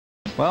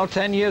Well,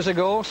 10 years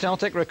ago,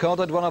 Celtic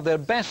recorded one of their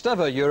best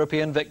ever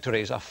European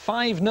victories, a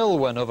 5-0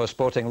 win over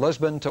Sporting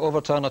Lisbon to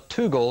overturn a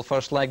 2-goal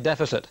first-leg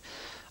deficit.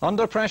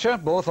 Under pressure,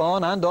 both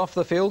on and off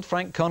the field,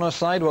 Frank Connor's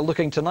side were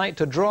looking tonight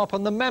to draw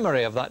upon the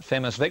memory of that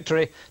famous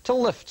victory to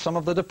lift some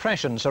of the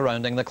depression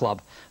surrounding the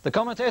club. The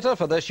commentator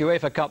for this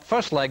UEFA Cup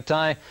first-leg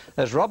tie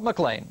is Rob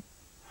McLean.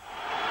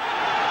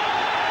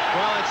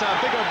 Well, it's a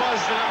bigger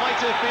buzz than it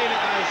might have been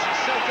as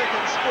Celtic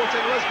and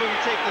Sporting Lisbon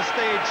take the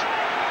stage.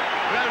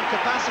 Ground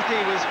capacity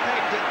was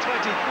pegged at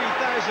 23,000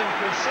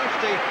 for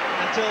safety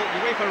until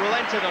UEFA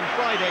relented on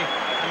Friday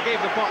and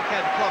gave the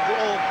Parkhead club the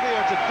all-clear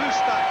to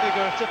boost that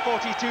figure to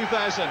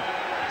 42,000.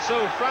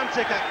 So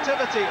frantic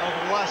activity over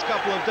the last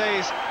couple of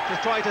days to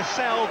try to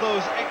sell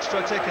those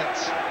extra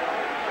tickets.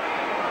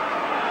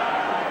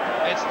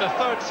 It's the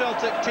third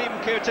Celtic team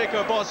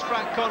caretaker boss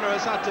Frank Connor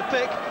has had to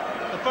pick.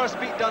 The first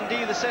beat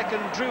Dundee, the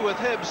second drew with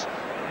Hibs.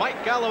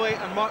 Mike Galloway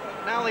and Mark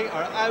McNally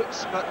are out,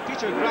 but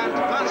Peter Grant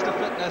passed a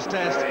fitness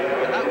test,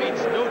 and that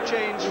means no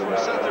change for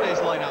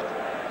Saturday's lineup.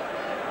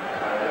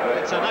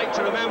 It's a night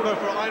to remember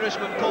for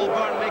Irishman Paul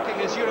Byrne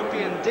making his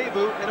European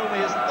debut in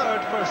only his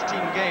third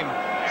first-team game.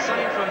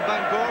 Signed from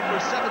Bangor for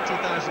 £70,000,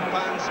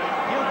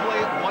 he'll play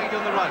wide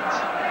on the right.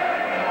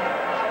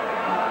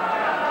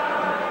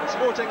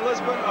 Sporting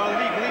Lisbon are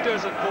league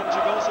leaders in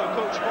Portugal, so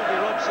coach Bobby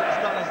Robson's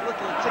done as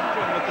little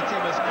tinkering with the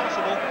team as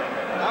possible.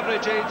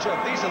 Average age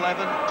of these 11,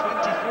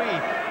 23.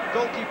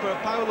 Goalkeeper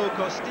Paulo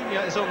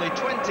Costinha is only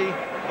 20.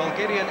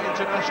 Bulgarian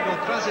international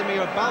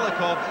Krasimir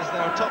Balakov is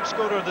their top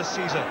scorer this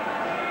season.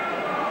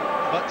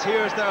 But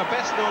here's their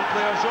best-known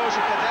player,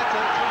 Rocha, Cadete,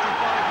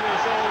 25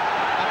 years old,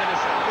 and in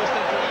his first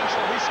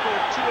international he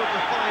scored 2 of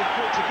the 5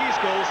 Portuguese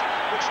goals,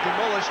 which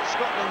demolished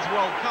Scotland's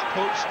World Cup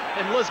hopes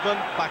in Lisbon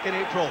back in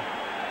April.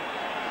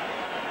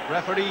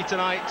 Referee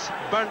tonight,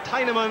 Bernd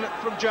Heynemann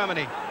from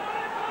Germany.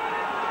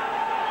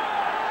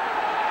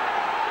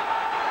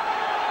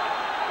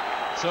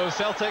 So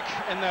Celtic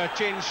in their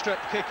change strip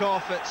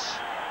kick-off. It's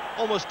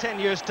almost 10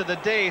 years to the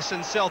day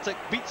since Celtic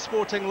beat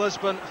Sporting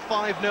Lisbon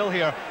 5-0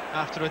 here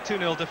after a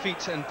 2-0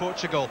 defeat in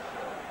Portugal.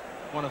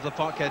 One of the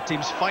Parkhead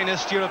team's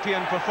finest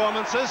European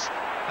performances.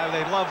 How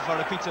they'd love a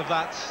repeat of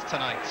that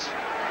tonight.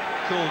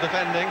 Cool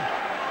defending.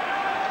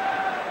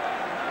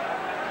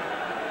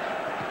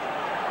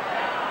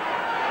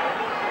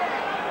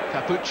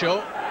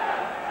 Capuccio.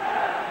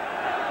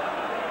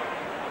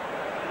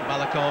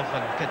 Balakov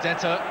and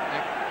Cadete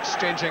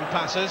exchanging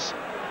passes.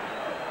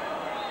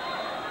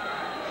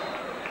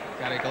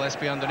 Gary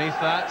Gillespie underneath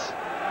that.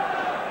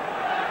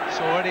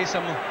 So already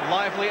some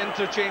lively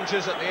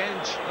interchanges at the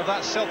edge of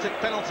that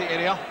Celtic penalty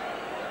area.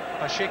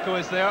 Pacheco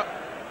is there.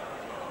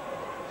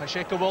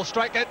 Pacheco will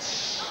strike it.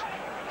 It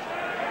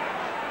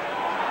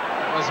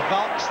was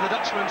Valckx, the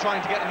Dutchman,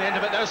 trying to get in the end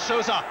of it. There's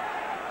Sousa.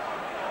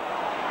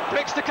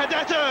 Breaks to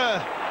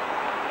Cadete.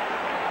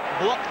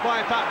 Blocked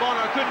by Pat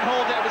Bonner, couldn't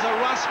hold it. It was a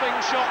rasping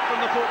shot from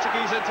the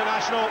Portuguese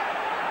international.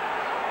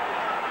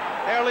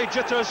 Early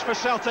jitters for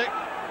Celtic.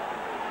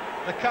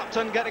 The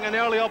captain getting an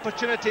early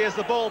opportunity as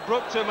the ball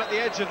broke to him at the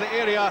edge of the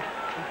area.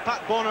 And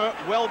Pat Bonner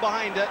well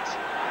behind it.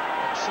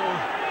 So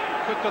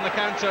quick on the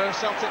counter.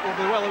 Celtic will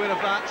be well aware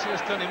of that. Here's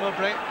Tony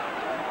Mowbray.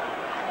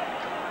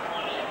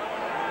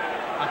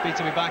 Happy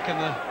to be back in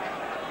the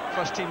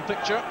first team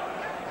picture,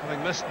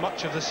 having missed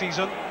much of the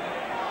season.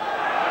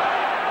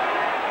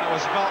 That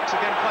was Valckx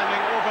again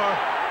climbing over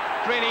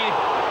Creaney,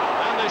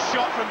 and the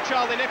shot from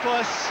Charlie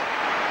Nicholas.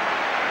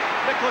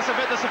 Nicholas a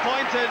bit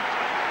disappointed.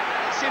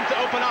 It seemed to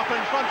open up in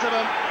front of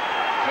him.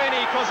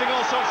 Creaney causing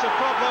all sorts of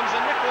problems,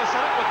 and Nicholas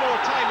had it with more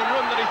time and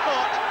room than he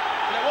thought,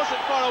 and it wasn't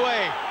far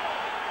away.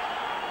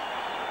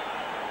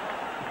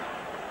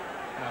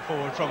 Now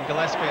forward from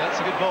Gillespie. That's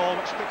a good ball,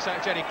 which picks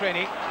out Jerry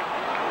Creaney.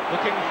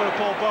 Looking for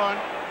Paul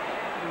Byrne,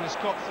 who was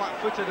caught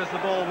flat-footed as the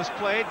ball was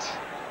played.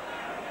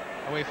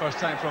 Away first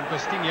time from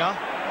Costinha.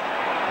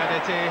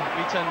 Cadete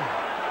beaten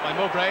by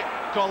Mowbray.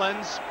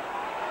 Collins.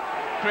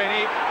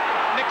 Creaney.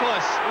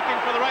 Nicholas looking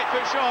for the right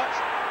foot shot.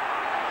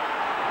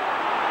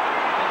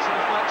 Makes a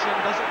deflection,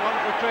 doesn't run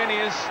for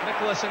Creaney as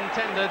Nicholas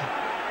intended.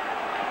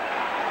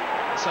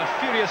 It's a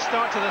furious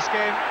start to this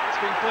game. It's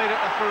been played at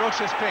a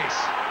ferocious pace.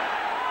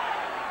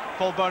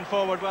 Paul Byrne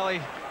forward, well, he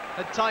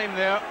had time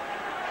there.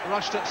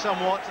 Rushed it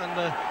somewhat, and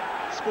the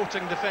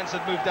Sporting defence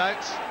had moved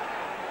out.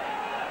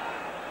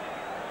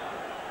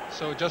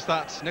 So just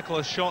that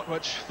Nicholas shot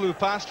which flew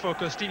past for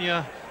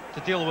Costinha to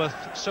deal with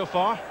so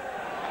far,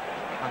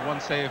 and one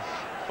save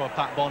for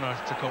Pat Bonner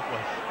to cope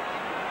with.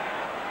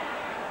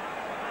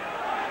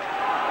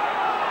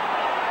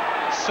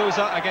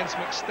 Sousa against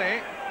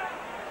McStay.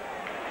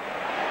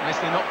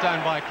 Nicely knocked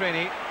down by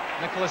Creaney.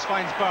 Nicholas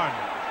finds Byrne.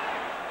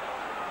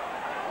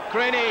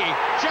 Creaney,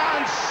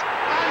 chance,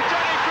 and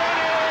Johnny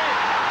Creaney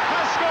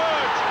has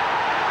scored!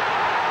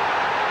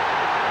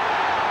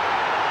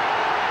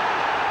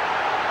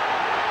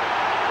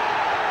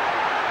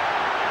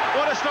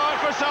 What a start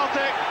for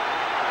Celtic.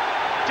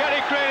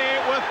 Jerry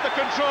Creaney with the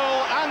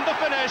control and the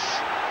finish.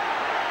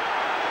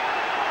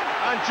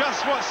 And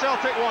just what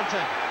Celtic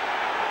wanted.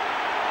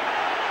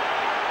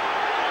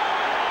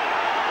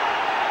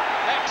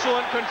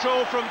 Excellent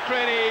control from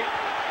Creaney,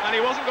 and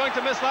he wasn't going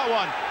to miss that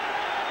one.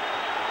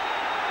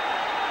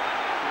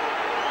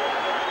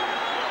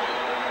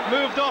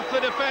 Moved off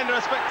the defender,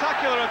 a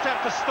spectacular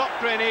attempt to stop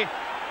Creaney.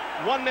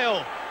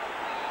 1-0.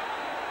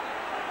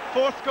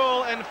 Fourth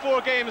goal in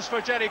 4 games for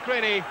Jerry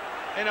Creaney,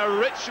 in a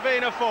rich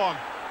vein of form.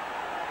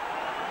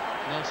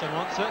 Nelson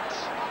wants it,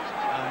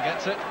 and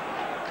gets it.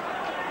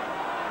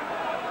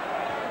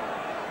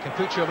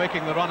 Capuccio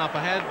making the run up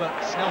ahead, but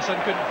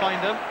Nelson couldn't find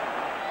him.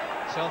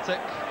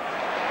 Celtic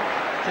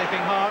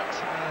taking heart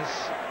as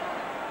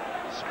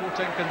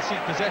Sporting concede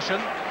possession.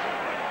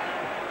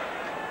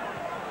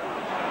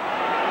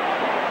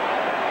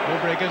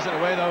 Mowbray gives it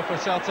away though for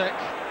Celtic.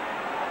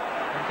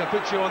 And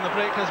Capuccio on the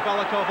break has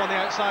Balakov on the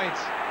outside.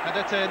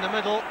 Cadete in the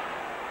middle.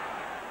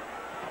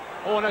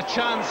 Oh, and a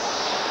chance.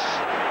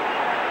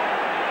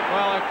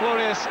 Well, a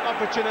glorious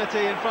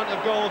opportunity in front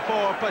of goal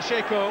for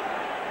Pacheco.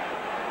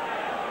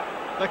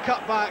 The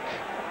cutback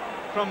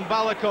from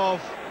Balakov,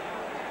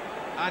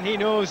 and he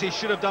knows he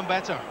should have done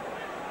better.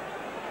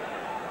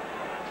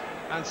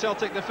 And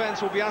Celtic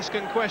defence will be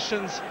asking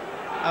questions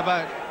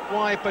about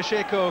why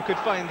Pacheco could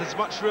find as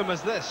much room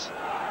as this.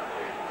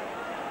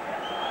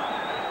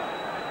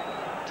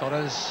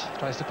 Torres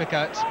tries to pick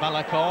out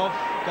Balakov.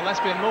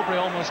 Gillespie and Mowbray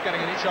almost getting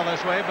in each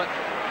other's way, but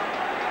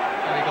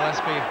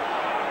Gillespie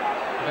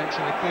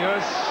eventually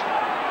clears.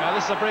 Now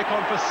this is a break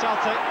on for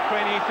Celtic.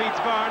 Creaney feeds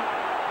Byrne.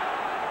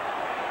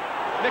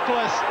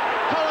 Nicholas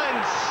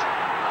Collins,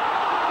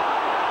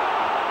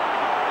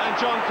 and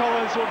John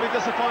Collins will be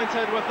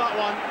disappointed with that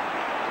one.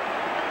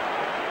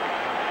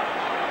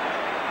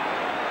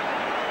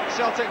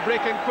 Celtic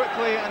breaking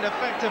quickly and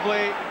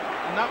effectively,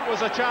 and that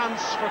was a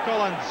chance for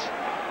Collins.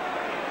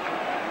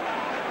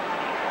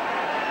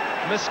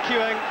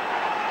 Miscuing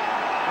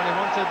when he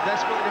wanted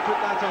desperately to put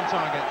that on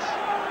target.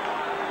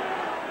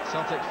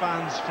 Celtic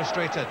fans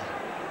frustrated.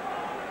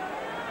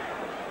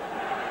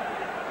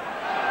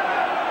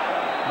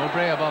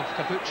 Mowbray above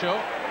Capuccio,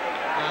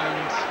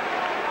 and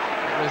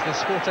it was the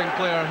Sporting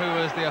player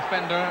who was the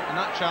offender in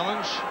that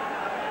challenge.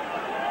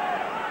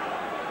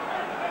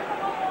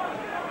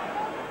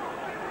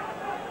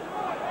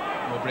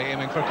 Mowbray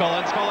aiming for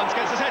Collins. Collins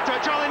gets his head to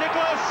it. Charlie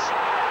Nicholas!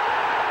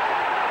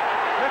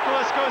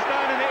 Nicholas goes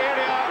down in the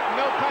area.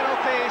 No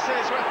penalty,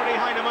 says referee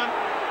Heynemann.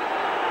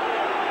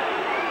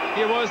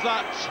 Here was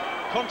that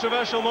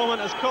controversial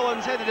moment as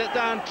Collins headed it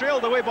down,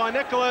 trailed away by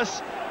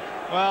Nicholas.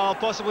 Well,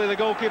 possibly the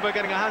goalkeeper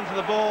getting a hand to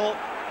the ball.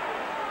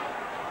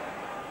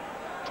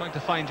 Trying to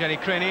find Jerry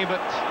Creaney,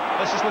 but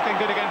this is looking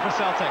good again for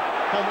Celtic.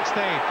 Paul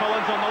McStay,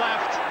 Collins on the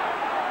left.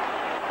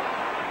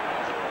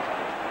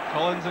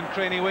 Collins and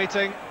Creaney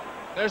waiting.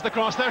 There's the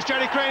cross, there's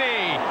Jerry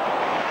Creaney.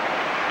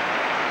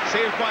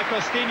 Saved by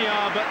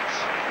Costinha, but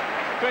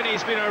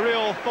Creaney's been a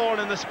real thorn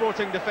in the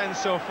Sporting defence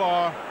so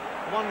far.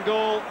 1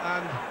 goal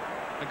and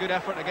a good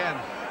effort again.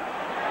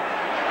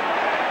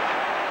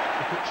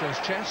 Capuccio's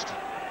chest.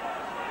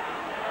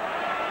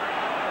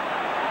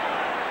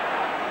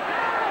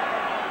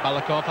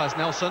 Balakov has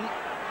Nelson.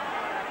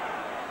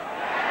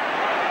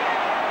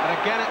 And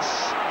again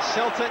it's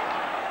Celtic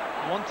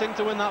wanting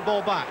to win that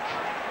ball back.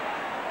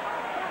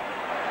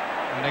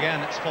 And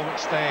again it's Paul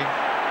McStay.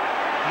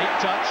 Neat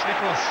touch,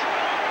 Nicholas.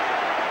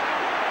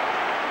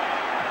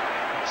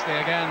 McStay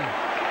again.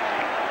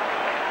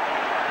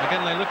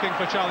 McGinlay looking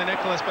for Charlie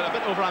Nicholas, but a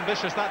bit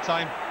over-ambitious that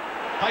time.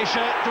 Peixe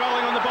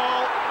dwelling on the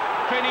ball.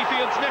 Creaney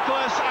fields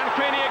Nicholas, and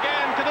Creaney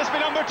again. Could this be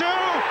number 2?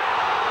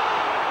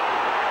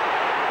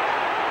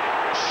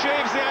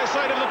 Shaves the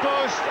outside of the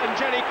post, and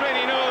Jerry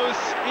Creaney knows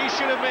he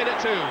should have made it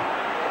 2.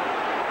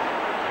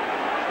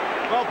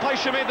 Well,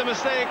 Peixe made the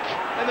mistake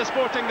in the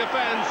Sporting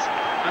defence,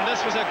 and this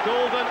was a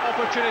golden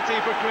opportunity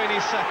for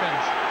Creaney's second.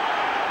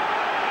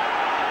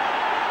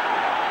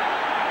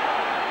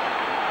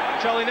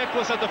 Charlie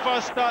Nicholas had the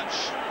first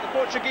touch. The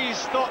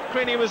Portuguese thought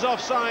Creaney was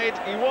offside.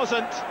 He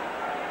wasn't.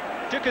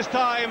 Took his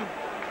time.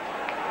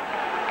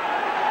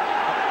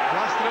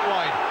 Blasted it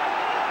wide.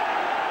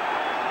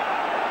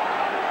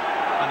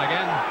 And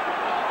again,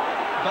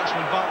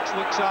 Dutchman Valckx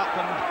looks up,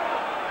 and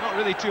not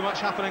really too much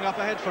happening up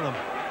ahead for him.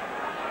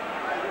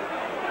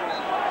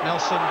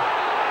 Nelson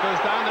goes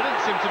down. There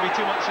didn't seem to be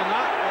too much in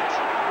that, but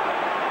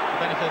the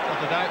benefit of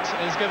the doubt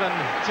is given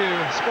to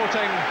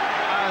Sporting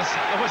as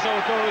the whistle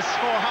goes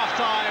for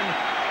half-time,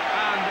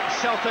 and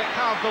Celtic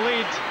have the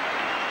lead.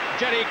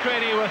 Jerry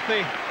Creaney with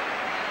the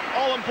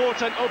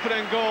all-important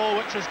opening goal,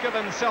 which has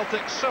given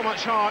Celtic so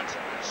much heart,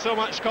 so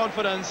much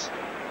confidence.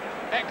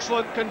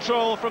 Excellent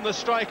control from the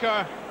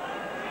striker.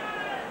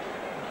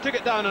 Took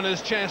it down on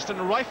his chest and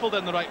rifled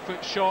in the right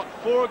foot shot.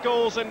 4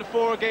 goals in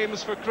 4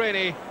 games for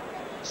Creaney.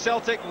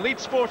 Celtic lead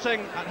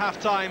Sporting at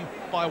half-time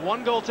by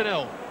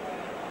 1-0.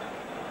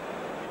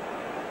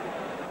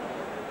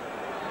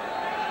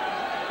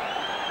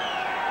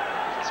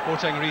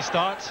 Sporting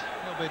restart.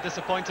 They'll be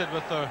disappointed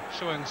with their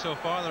showing so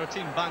far. They're a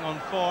team bang on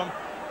form.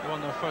 They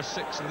won their first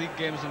 6 league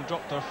games and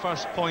dropped their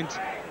first point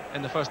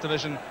in the First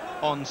Division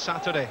on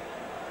Saturday.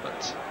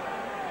 But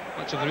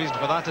much of the reason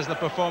for that is the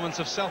performance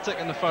of Celtic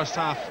in the first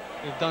half.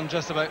 They've done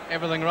just about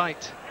everything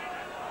right.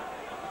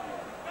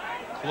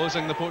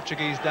 closing the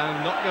Portuguese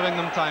down, not giving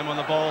them time on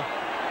the ball.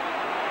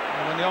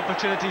 And when the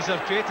opportunities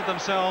have created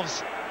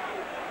themselves,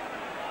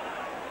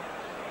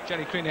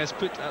 Creaney has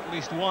put at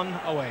least one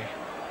away.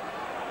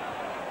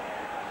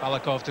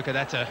 Balakov to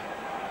Cadete.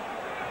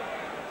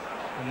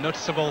 A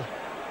noticeable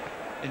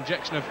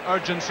injection of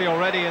urgency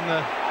already in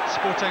the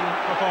Sporting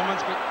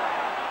performance, but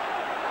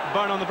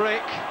Byrne on the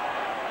break.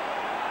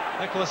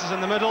 Nicholas is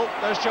in the middle.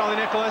 There's Charlie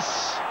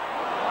Nicholas.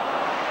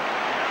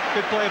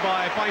 Good play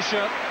by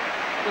Peixe.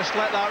 Just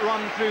let that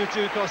run through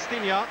to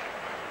Costinha.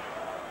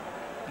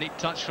 Neat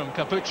touch from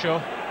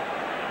Capucho.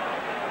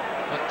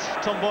 But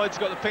Tom Boyd's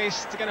got the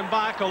pace to get him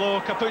back,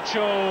 although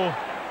Capucho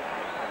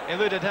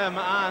eluded him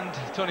and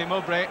Tony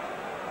Mowbray.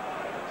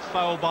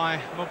 Foul by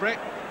Mowbray.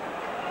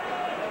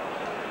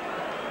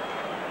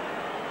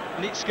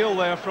 Neat skill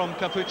there from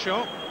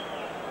Capucho.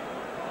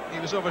 He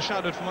was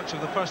overshadowed for much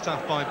of the first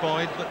half by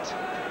Boyd, but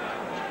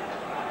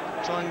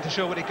trying to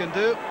show what he can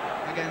do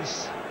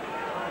against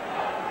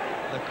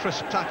the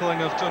crisp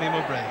tackling of Tony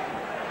Mowbray.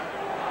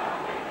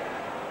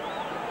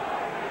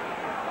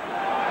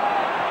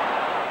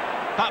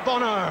 Pat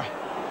Bonner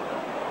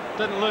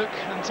didn't look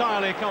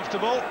entirely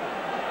comfortable.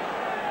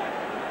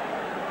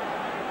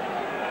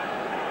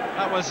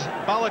 That was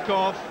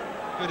Balakov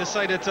who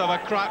decided to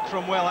have a crack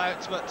from well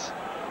out, but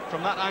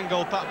from that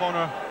angle, Pat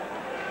Bonner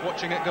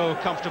watching it go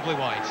comfortably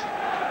wide.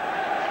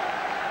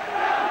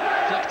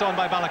 Flicked on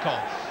by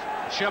Balakov.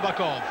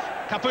 Scherbakov.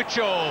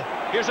 Capucho.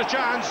 Here's a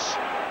chance.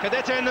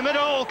 Cadete in the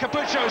middle.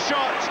 Capucho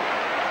shot.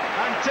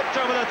 And tipped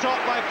over the top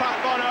by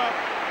Pat Bonner.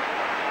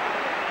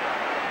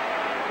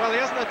 Well, he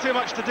hasn't had too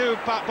much to do,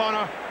 Pat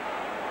Bonner.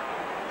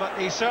 But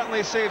he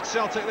certainly saved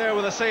Celtic there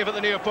with a save at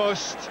the near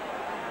post.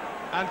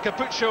 And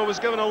Capucho was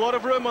given a lot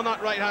of room on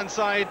that right-hand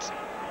side.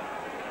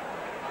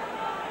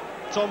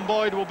 Tom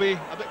Boyd will be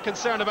a bit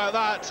concerned about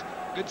that.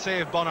 Good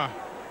save, Bonner.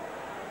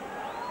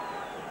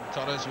 And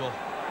Torres will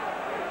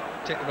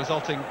take the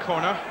resulting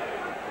corner.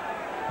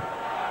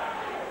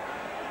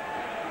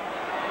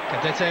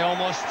 Cadete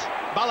almost.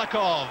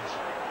 Balakov.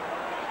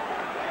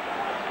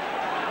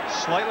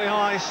 Slightly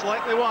high,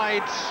 slightly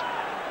wide,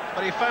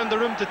 but he found the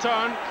room to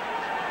turn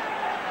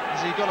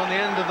as he got on the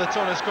end of the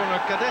Torres corner.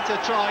 Cadete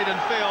tried and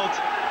failed.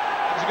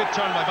 It was a good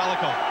turn by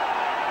Balakov.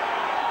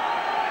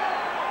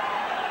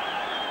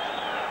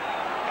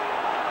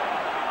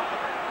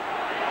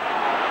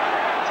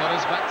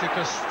 Torres back to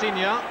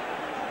Costinha.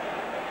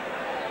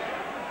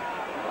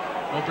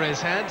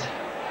 Mowbray's head.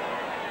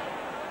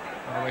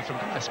 And away from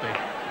Gillespie.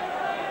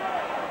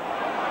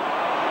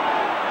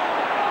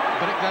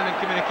 Breakdown in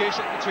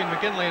communication between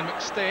McGinlay and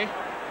McStay.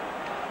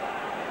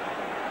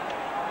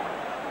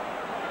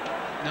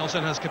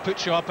 Nelson has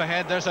Capucho up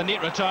ahead. There's a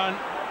neat return.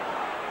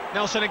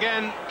 Nelson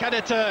again.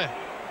 Cadete.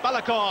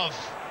 Balakov.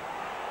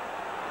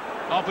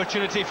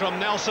 Opportunity from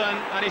Nelson,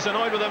 and he's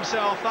annoyed with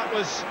himself. That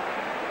was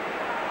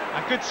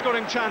a good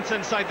scoring chance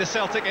inside the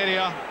Celtic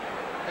area.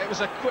 It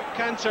was a quick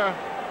counter.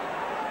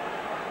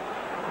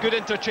 Good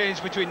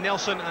interchange between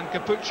Nelson and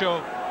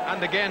Capucho,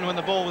 and again when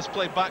the ball was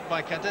played back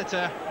by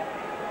Cadete.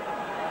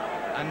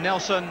 And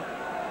Nelson,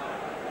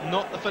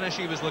 not the finish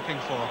he was looking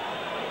for.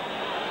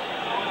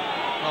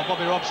 Well,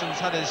 Bobby Robson's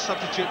had his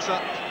substitutes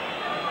up,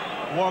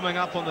 warming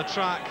up on the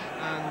track,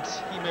 and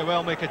he may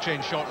well make a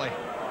change shortly.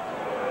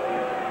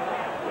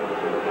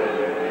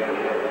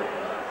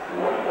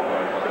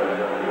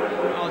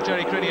 Well,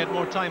 Creaney had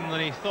more time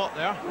than he thought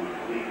there.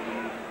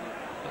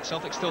 But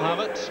Celtic still have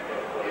it.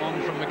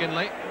 On from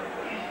McGinlay.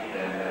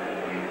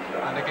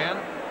 And again.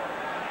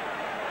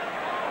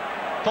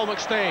 Paul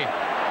McStay.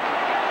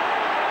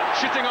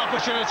 Shooting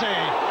opportunity.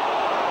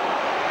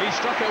 He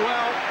struck it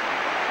well.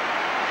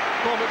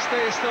 Paul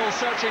McStay is still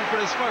searching for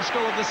his first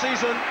goal of the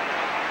season,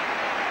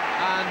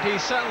 and he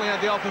certainly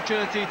had the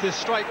opportunity to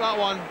strike that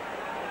one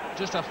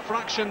just a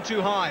fraction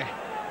too high.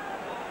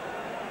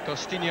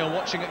 Costinha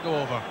watching it go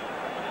over.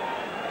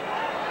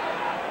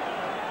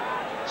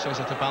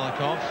 Sousa to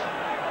Balakov.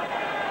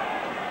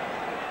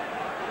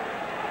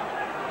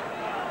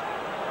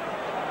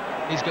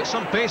 He's got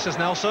some pace as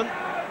Nelson.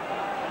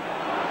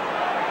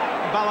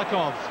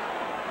 Balakov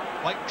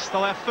likes the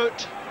left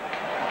foot.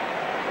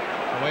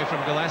 Away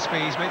from Gillespie.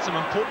 He's made some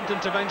important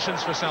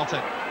interventions for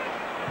Celtic.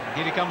 And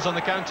here he comes on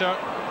the counter.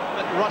 A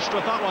bit rushed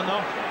with that one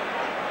though.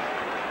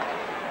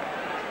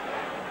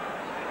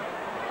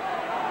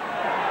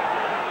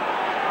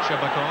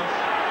 Scherbakov.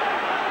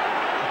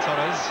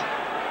 Torres.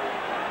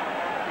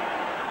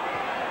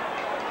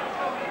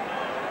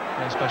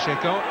 There's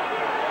Pacheco,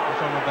 the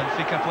former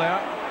Benfica player.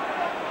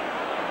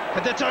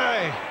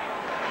 Cadete!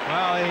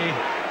 Well, he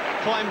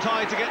climbed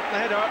high to get the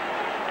header.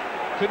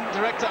 Couldn't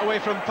direct it away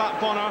from Pat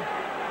Bonner.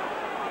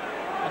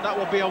 And that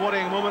will be a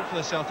worrying moment for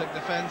the Celtic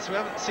defence. We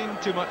haven't seen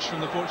too much from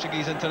the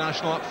Portuguese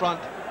international up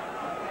front.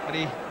 But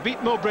he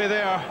beat Mowbray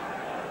there,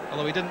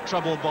 although he didn't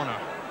trouble Bonner.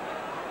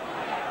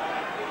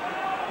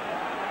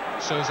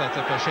 Sousa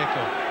to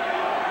Pacheco.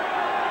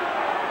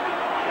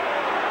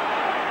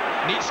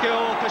 Neat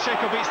skill.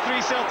 Pacheco beats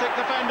 3 Celtic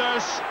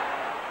defenders.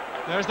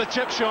 There's the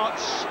chip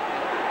shots.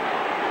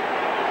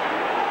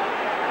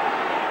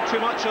 too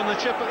much on the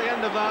chip at the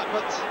end of that,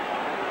 but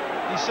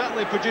he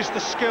certainly produced the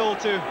skill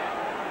to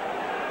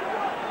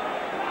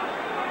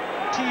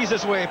tease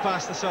his way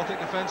past the Celtic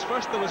defence.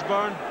 First there was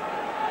Byrne,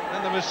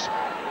 then there was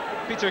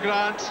Peter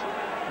Grant,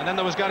 and then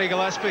there was Gary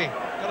Gillespie.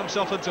 Got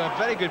himself into a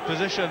very good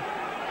position,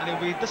 and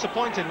he'll be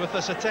disappointed with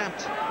this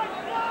attempt.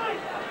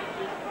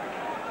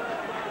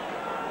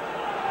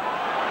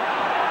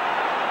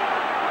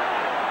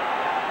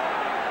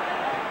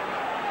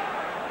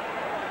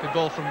 Good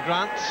ball from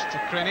Grant to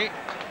Creaney.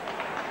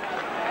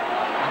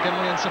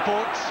 McGinlay in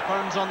support,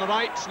 Byrne's on the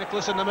right,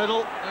 Nicholas in the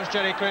middle, there's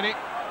Jerry Creaney.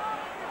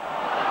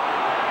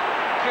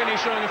 Creaney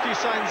showing a few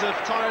signs of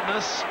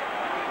tiredness.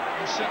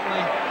 He's certainly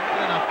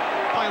in a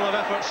pile of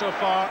effort so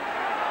far.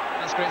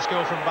 That's great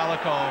skill from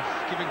Balakov,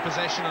 keeping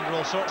possession under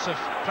all sorts of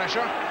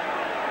pressure.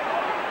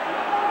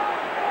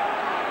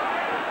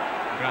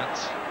 Grant.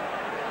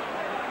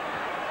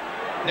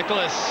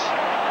 Nicholas,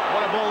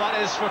 what a ball that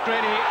is for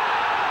Creaney.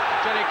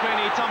 Jerry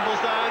Creaney tumbles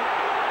down.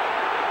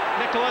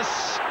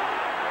 Nicholas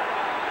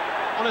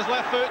on his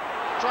left foot,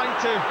 trying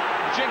to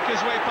jink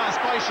his way past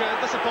Peixe,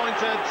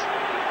 disappointed.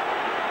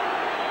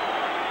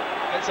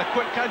 It's a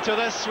quick counter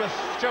this with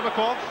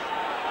Scherbakov.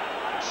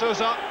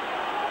 Sousa,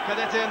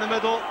 Cadete in the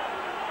middle,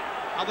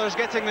 others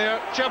getting there.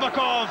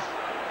 Scherbakov,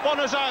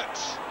 Bonner's out,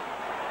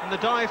 and the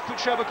dive put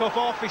Scherbakov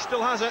off. He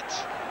still has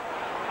it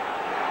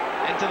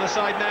into the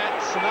side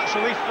net, and that's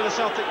relief for the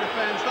Celtic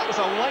defence. That was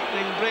a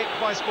lightning break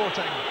by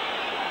Sporting.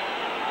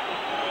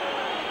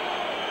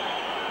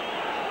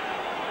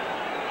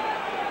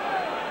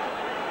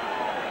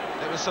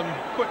 It was some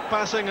quick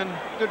passing and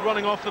good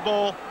running off the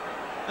ball.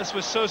 This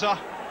was Sousa.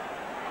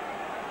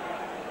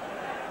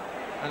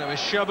 And it was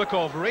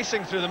Scherbakov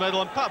racing through the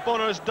middle, and Pat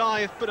Bonner's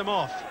dive put him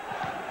off.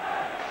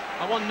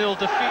 A 1-0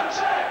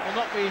 defeat will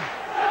not be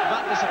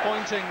that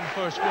disappointing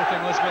for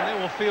Sporting Lisbon.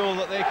 They will feel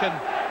that they can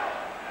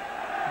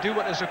do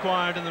what is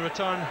required in the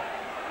return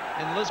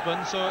in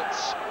Lisbon, so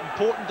it's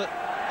important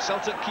that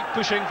Celtic keep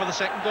pushing for the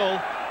second goal.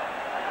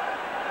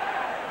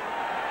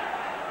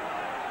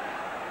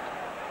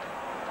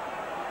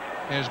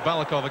 Here's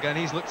Balakov again.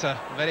 He's looked a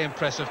very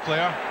impressive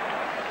player.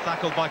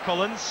 Tackled by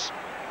Collins.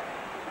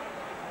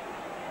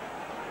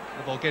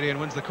 The Bulgarian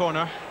wins the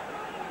corner.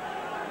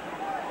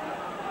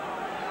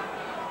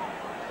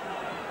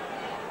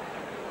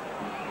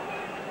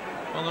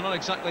 Well, they're not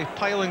exactly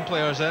piling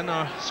players in,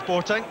 are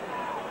Sporting.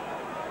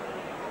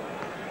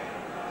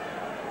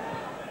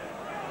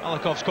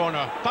 Balakov's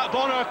corner. Pat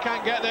Bonner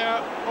can't get there.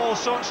 All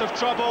sorts of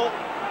trouble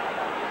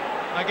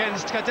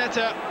against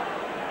Cadete.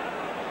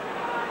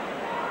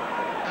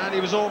 And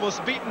he was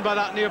almost beaten by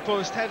that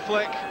near-post head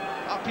flick.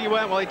 Up he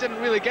went. Well, he didn't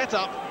really get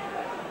up.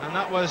 And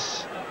that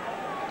was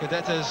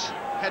Cadete's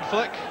head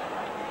flick.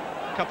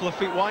 A couple of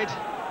feet wide.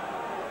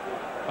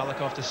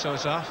 Balakov to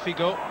Sousa.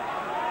 Figo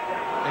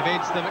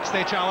evades the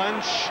McStay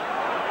challenge.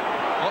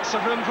 Lots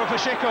of room for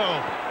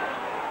Pacheco.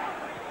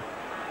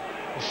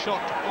 The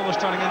shot almost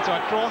turning into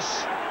a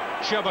cross.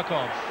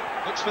 Scherbakov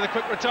looks for the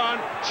quick return.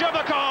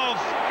 Scherbakov!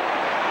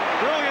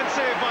 Brilliant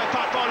save by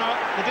Pat Bonner.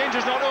 The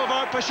danger's not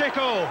over.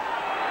 Pacheco.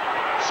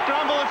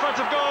 Scramble in front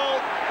of goal.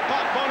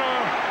 Pat Bonner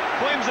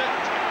claims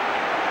it.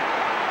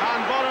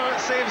 And Bonner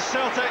saves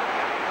Celtic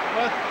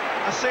with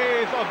a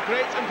save of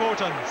great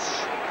importance.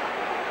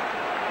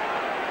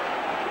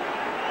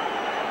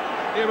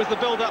 Here was the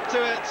build-up to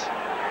it.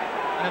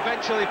 And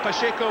eventually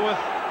Pacheco with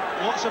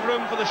lots of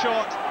room for the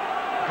shot.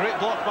 Great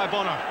block by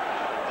Bonner.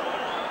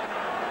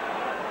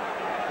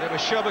 It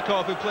was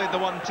Scherbakov who played the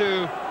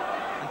 1-2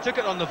 and took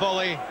it on the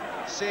volley,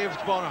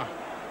 saved Bonner.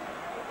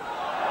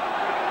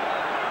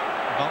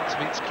 Valckx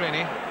beats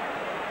Creaney.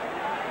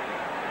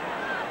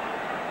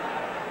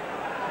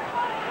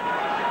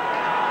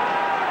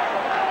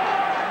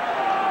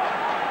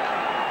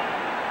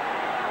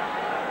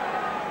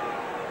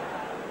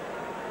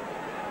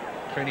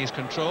 Creaney's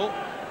control.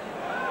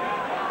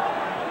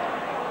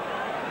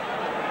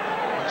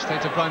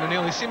 McStay to Brian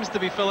O'Neill. He seems to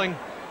be filling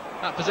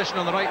that position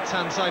on the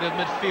right-hand side of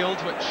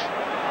midfield, which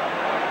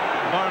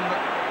Byrne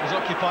was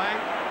occupying.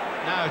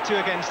 Now 2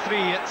 against 3,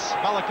 it's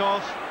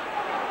Balakov.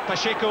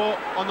 Pacheco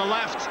on the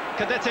left,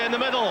 Cadete in the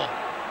middle.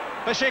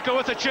 Pacheco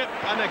with a chip,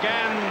 and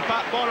again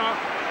Pat Bonner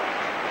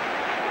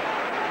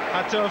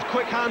had to have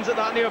quick hands at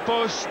that near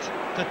post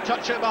to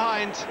touch it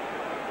behind.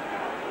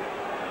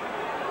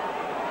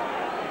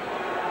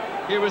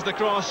 Here was the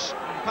cross.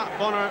 Pat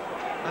Bonner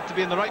had to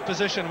be in the right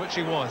position, which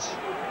he was.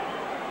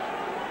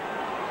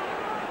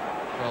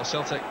 Well,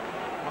 Celtic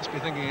must be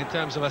thinking in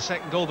terms of a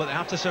second goal, but they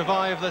have to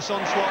survive this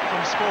onslaught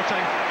from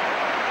Sporting.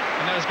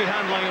 And there's good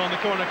handling on the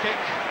corner kick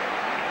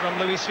from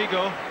Luis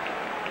Figo.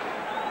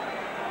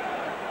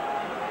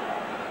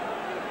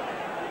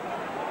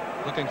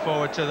 Looking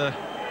forward to the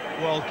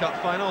World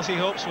Cup finals, he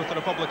hopes, with the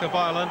Republic of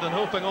Ireland, and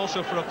hoping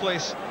also for a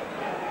place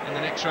in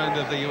the next round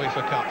of the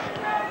UEFA Cup.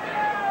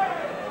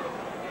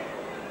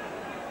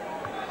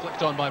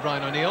 Flicked on by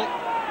Brian O'Neill.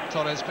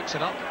 Torres picks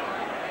it up.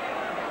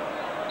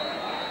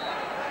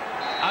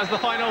 As the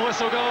final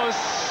whistle goes,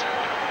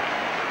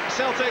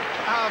 Celtic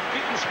have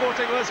beaten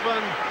Sporting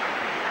Lisbon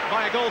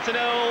by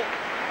 1-0.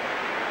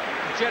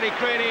 Jerry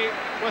Creaney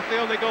with the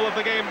only goal of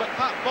the game, but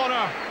Pat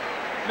Bonner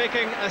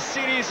making a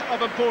series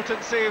of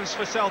important saves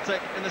for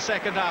Celtic in the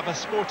second half as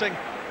Sporting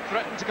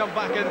threatened to come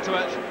back into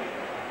it.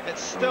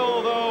 It's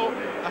still, though,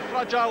 a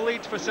fragile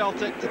lead for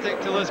Celtic to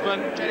take to Lisbon.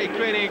 Jerry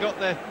Creaney got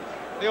the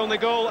only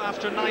goal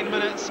after 9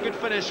 minutes. Good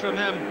finish from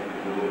him.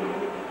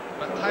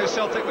 But how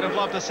Celtic would have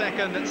loved a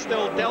second. It's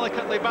still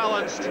delicately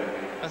balanced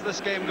as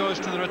this game goes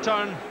to the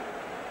return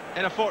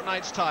in a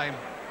fortnight's time.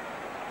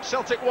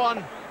 Celtic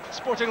 1,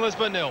 Sporting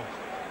Lisbon 0.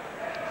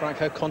 Frank,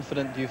 how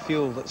confident do you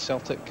feel that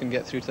Celtic can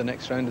get through to the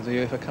next round of the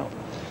UEFA Cup?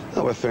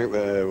 I would think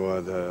that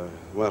the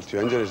one or two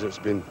injuries it's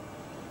been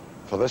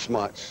for this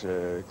match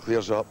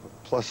clears up.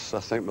 Plus, I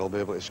think they'll be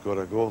able to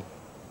score a goal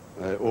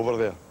over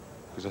there,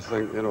 because I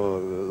think, you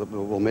know,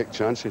 we'll make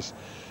chances.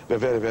 It'll be a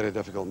very, very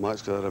difficult match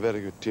because they're a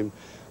very good team.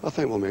 I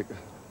think we'll make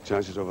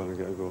chances over and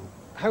get a goal.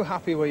 How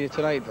happy were you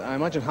tonight? I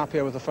imagine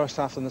happier with the first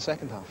half than the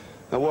second half.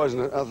 I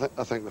wasn't.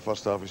 I think the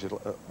first half we should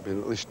have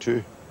been at least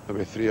 2,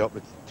 maybe 3 up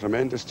with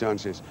tremendous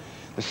chances.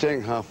 The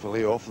second half we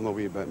lay off them a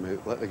wee bit, we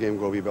let the game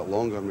go a wee bit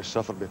longer, and we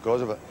suffered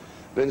because of it.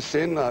 But in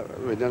saying that,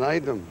 we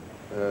denied them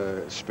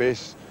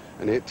space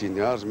in 18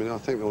 yards. I mean, I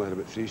think they only had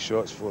about 3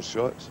 shots, 4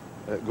 shots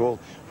at goal,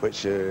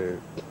 which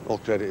all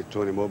credit to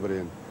Tony Mowbray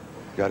and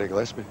Gary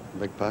Gillespie,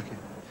 big packy.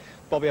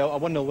 Bobby, a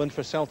 1-0 win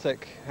for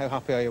Celtic. How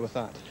happy are you with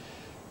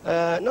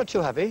that? Not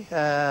too happy.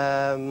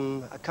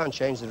 I can't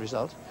change the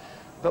result.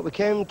 But we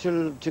came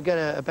to get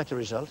a better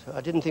result.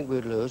 I didn't think we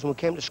would lose, and we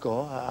came to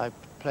score. I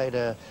played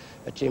a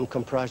team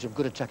comprised of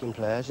good attacking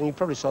players, and you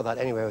probably saw that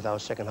anyway with our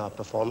second half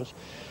performance,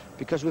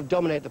 because we've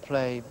dominated the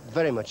play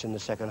very much in the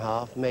second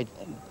half, made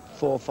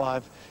 4 or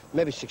 5,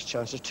 maybe 6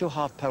 chances, 2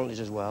 half penalties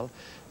as well.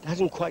 It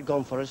hasn't quite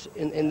gone for us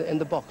in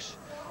the box.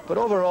 But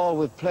overall,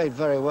 we've played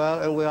very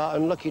well, and we are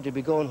unlucky to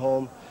be going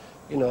home,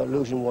 you know,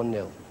 losing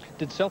 1-0.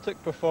 Did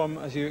Celtic perform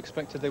as you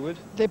expected they would?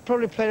 They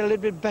probably played a little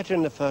bit better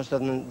in the first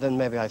than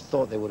maybe I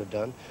thought they would have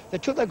done. They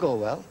took their goal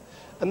well.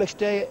 And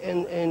McStay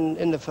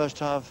in the first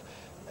half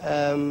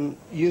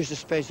used the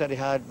space that he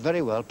had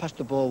very well, passed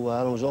the ball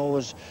well, and was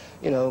always,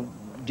 you know,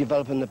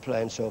 developing the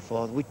play and so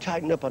forth. We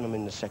tightened up on him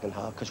in the second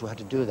half because we had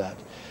to do that.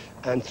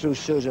 And through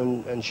Sousa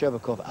and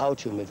Scherbakov, our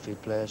 2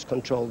 midfield players,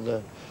 controlled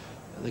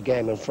the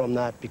game. And from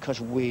that, because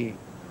we,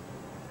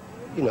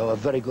 you know, are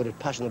very good at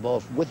passing the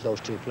ball with those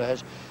 2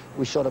 players,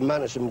 we sort of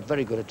managed some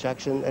very good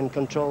attacks and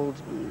controlled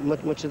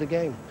much of the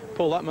game.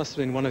 Paul, that must have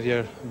been one of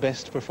your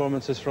best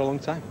performances for a long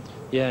time.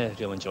 Yeah, I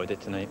really enjoyed it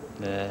tonight.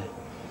 I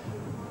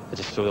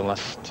just feel the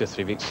last 2 or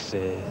 3 weeks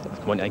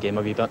I've wanted a game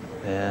a wee bit.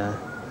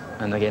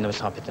 And again, I was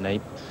happy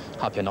tonight.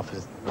 Happy enough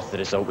with the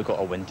result. We got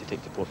a win to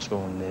take to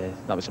Portugal, and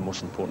that was the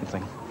most important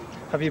thing.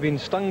 Have you been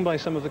stung by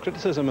some of the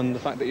criticism and the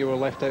fact that you were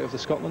left out of the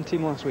Scotland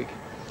team last week?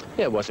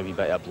 Yeah, it was a wee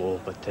bit of a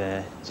blow, but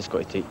just got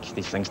to take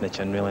these things in the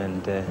chin really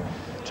and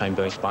try and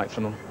bounce back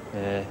from them.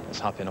 I was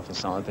happy enough on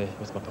Saturday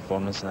with my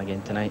performance, and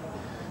again tonight.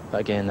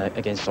 But again,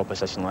 against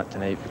opposition like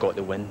tonight, we got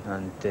the win,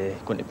 and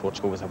going to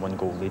Portugal with a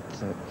 1-goal lead,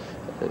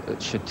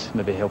 it should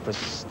maybe help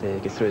us to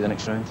get through the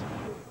next round.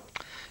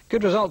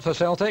 Good result for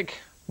Celtic.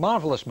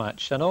 Marvellous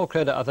match, and all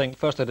credit, I think,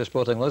 firstly to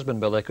Sporting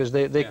Lisbon, Billy, because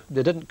they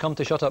didn't come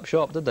to shut up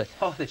shop, did they?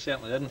 Oh, they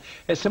certainly didn't.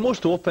 It's the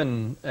most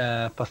open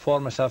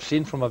performance I've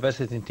seen from a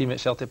visiting team at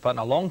Celtic Park in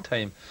a long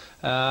time.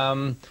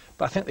 But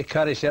I think they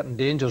carry certain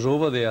dangers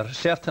over there.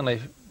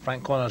 Certainly,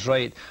 Frank Connor's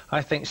right.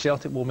 I think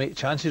Celtic will make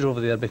chances over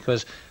there,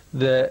 because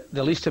the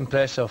least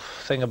impressive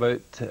thing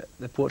about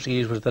the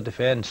Portuguese was their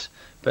defence.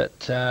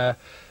 But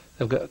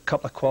they've got a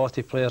couple of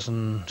quality players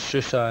in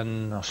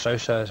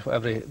Sousa,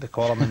 whatever they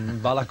call them,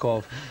 and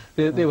Balakov.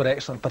 They were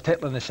excellent,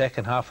 particularly in the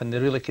second half, and they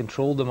really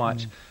controlled the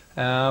match.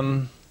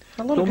 A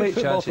lot of good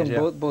football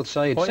from both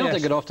sides. Oh,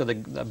 Celtic yes. got off to the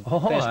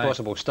best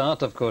possible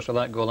start, of course, with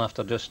that goal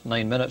after just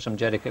 9 minutes from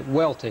Jerry.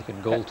 Well taken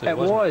goal too,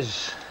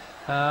 wasn't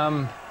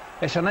it?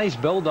 It's a nice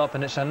build-up,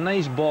 and it's a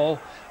nice ball.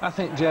 I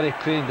think Jerry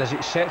Creaney does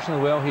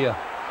exceptionally well here.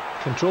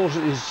 Controls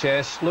it with his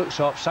chest, looks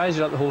up, sizes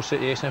up the whole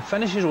situation, and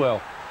finishes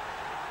well.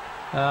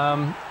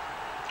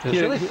 He's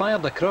really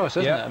fired across,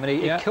 isn't it? I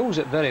mean, he kills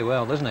it very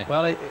well, doesn't he?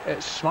 Well,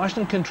 it's smashed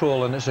in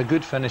control, and it's a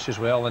good finish as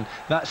well, and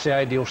that's the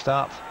ideal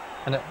start.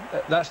 And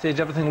at that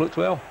stage, everything looked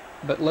well.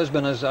 But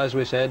Lisbon, as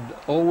we said,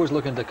 always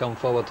looking to come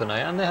forward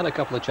tonight, and they had a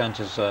couple of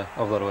chances of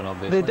their own,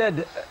 obviously. They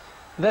did.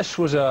 This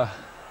was a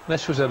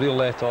real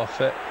let-off.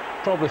 It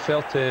probably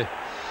fell to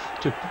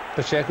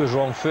Pacheco's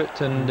wrong foot,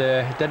 and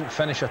didn't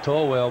finish at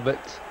all well. But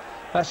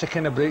that's the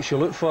kind of breaks you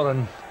look for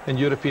in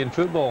European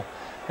football.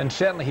 And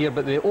certainly here,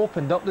 but they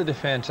opened up the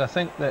defence. I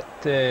think that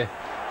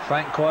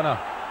Frank Connor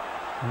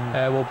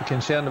will be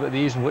concerned about the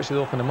ease in which they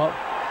opened them up.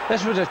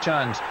 This was a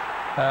chance.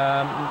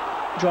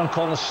 John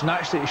Collins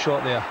snatched at his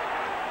shot there.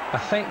 I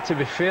think, to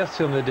be fair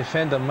to him, the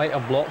defender might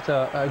have blocked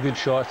a good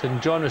shot,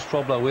 and John was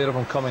probably aware of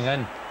him coming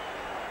in.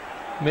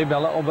 Maybe a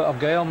little bit of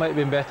guile might have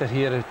been better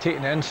here,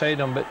 taking it inside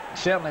him, but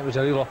certainly it was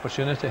a real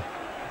opportunity.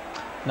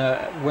 Now,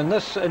 when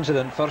this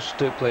incident first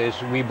took place,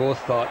 we both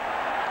thought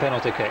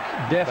penalty kick.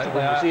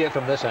 Definitely. When you see it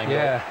from this angle.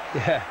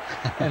 Yeah.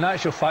 In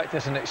actual fact,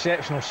 it's an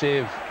exceptional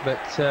save, but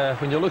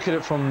when you look at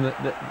it from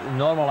the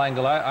normal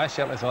angle, I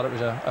certainly thought it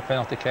was a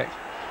penalty kick.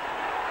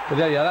 But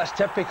there you are, that's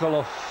typical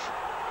of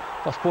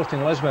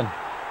Sporting Lisbon.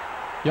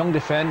 Young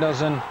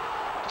defenders, and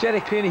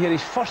Jerry Creaney here,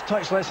 his first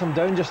touch lets him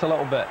down just a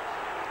little bit.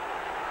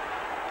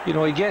 You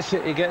know, he gets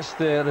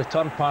the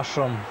return pass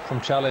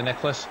from Charlie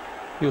Nicholas.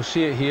 You'll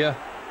see it here.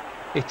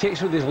 He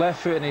takes it with his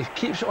left foot and he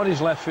keeps it on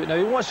his left foot. Now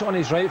he wants it on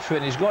his right foot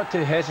and he's got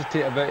to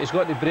hesitate a bit. He's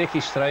got to break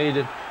his stride,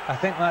 and I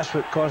think that's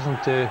what caused him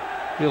to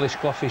really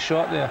scuff his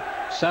shot there.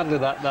 Sadly,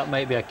 that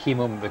might be a key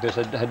moment, because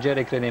had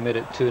Jerry Creaney made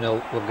it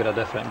 2-0, we've got a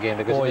different game.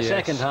 Because in the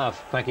second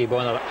half, Frankie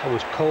Bonner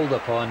was called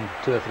upon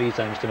 2 or 3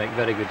 times to make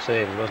very good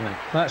saves, wasn't he?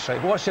 That's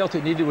right. What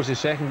Celtic needed was the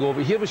second goal,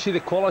 but here we see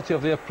the quality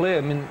of their play.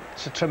 I mean,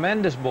 it's a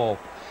tremendous ball,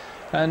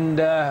 and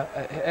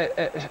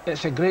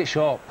it's a great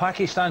shot.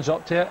 Pacheco stands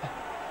up to it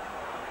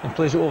and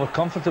plays it over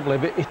comfortably,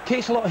 but it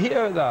takes a lot of heat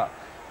out of that.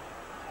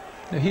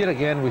 Now here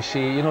again we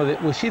see, you know,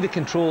 we see the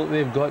control that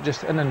they've got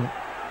just in and...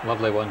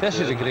 Lovely one. This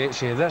is a great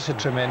save. That's a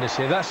tremendous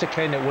save. That's the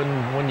kind that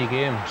win you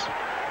games.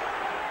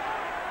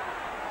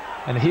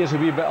 And here's a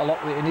wee bit of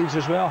luck that he needs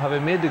as well.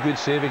 Having made the good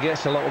save, he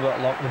gets a little bit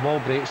of luck. The ball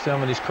breaks to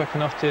him and he's quick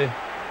enough to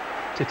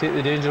take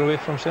the danger away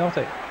from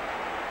Celtic.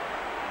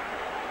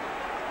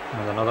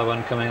 There's another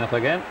one coming up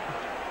again.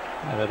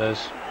 There it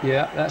is.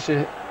 Yeah, that's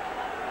it.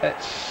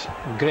 It's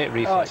great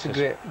reflexes.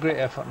 Oh, it's a great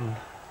effort.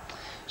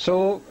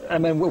 So, I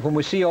mean, when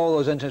we see all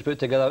those incidents put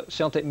together,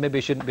 Celtic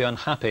maybe shouldn't be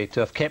unhappy to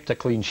have kept a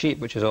clean sheet,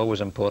 which is always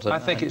important. I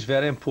think it's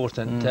very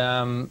important.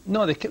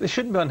 No, they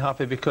shouldn't be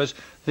unhappy, because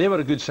they were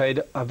a good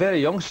side, a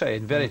very young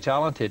side, very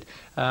talented.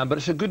 But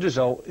it's a good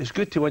result. It's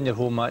good to win your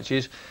home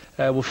matches.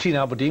 We've seen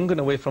Aberdeen going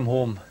away from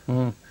home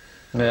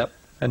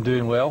and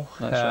doing well.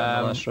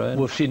 That's right.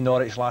 We've seen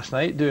Norwich last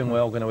night doing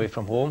well, going away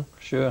from home.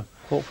 Sure.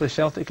 Hopefully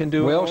Celtic can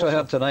do it. We also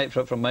heard tonight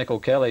from Michael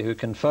Kelly, who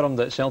confirmed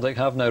that Celtic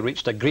have now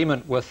reached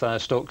agreement with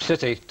Stoke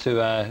City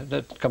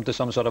to come to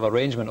some sort of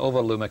arrangement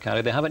over Lou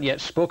Macari. They haven't yet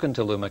spoken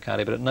to Lou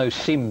Macari, but it now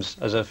seems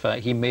as if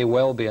he may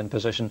well be in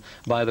position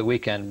by the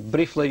weekend.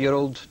 Briefly, your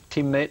old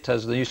teammate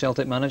as the new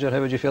Celtic manager, how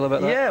would you feel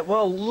about that? Yeah,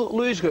 well,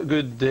 Lou's got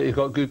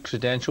good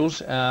credentials.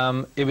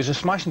 He was a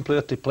smashing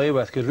player to play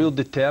with, a real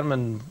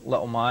determined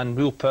little man,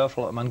 real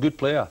powerful little man, good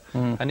player.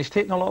 And he's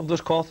taken a lot of those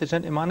qualities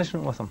into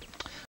management with him.